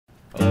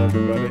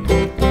everybody.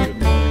 Good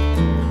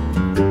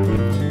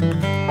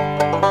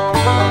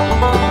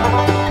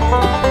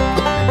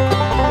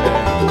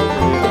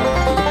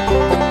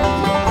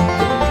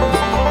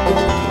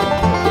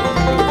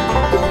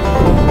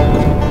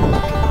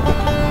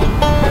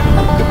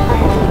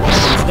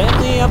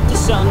Steadily up the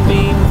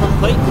sunbeam from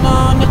Clayton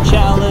on to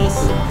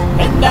Chalice,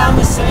 head down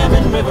the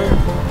Salmon River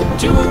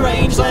to a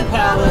rangeland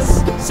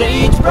palace,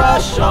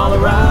 sagebrush all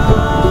around,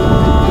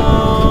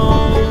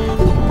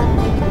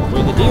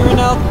 where the deer and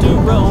elk do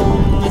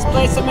roam. This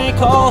place I may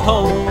call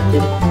home,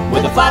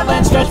 where the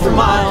flatlands stretch for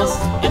miles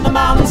and the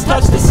mountains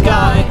touch the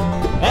sky,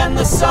 and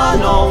the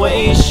sun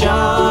always shines.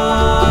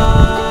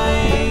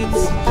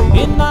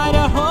 In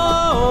Idaho,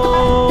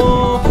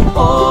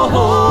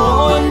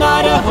 oh, in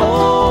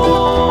Idaho.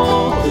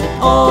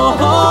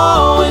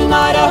 Oh, in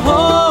Idaho,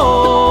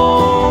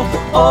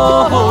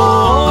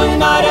 oh,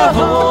 in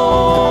Idaho.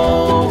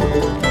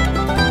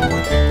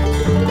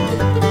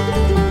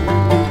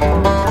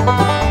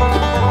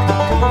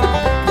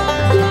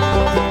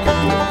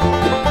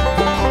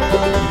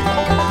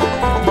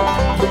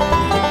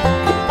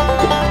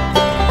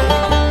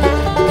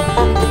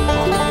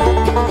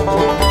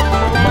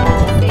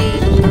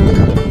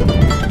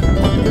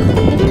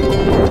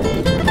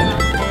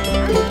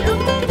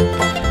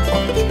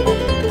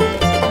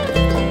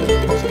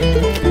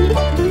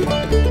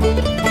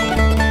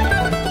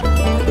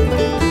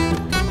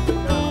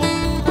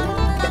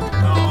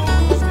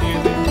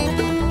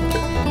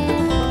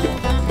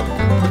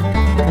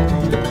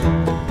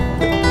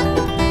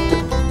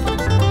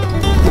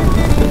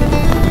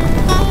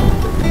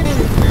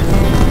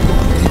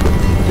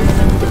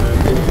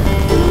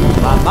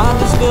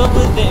 Filled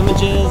with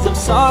images of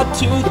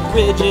sawtooth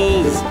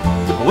ridges,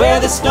 where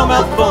the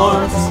snowmelt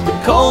forms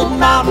cold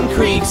mountain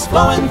creeks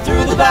flowing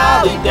through the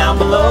valley down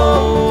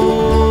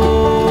below.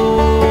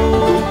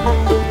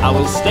 I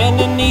was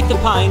standing neath the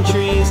pine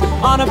trees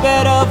on a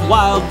bed of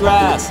wild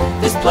grass.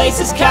 This place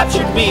has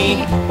captured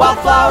me,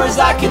 wildflowers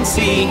I can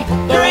see.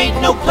 There ain't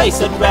no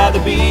place I'd rather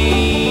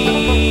be.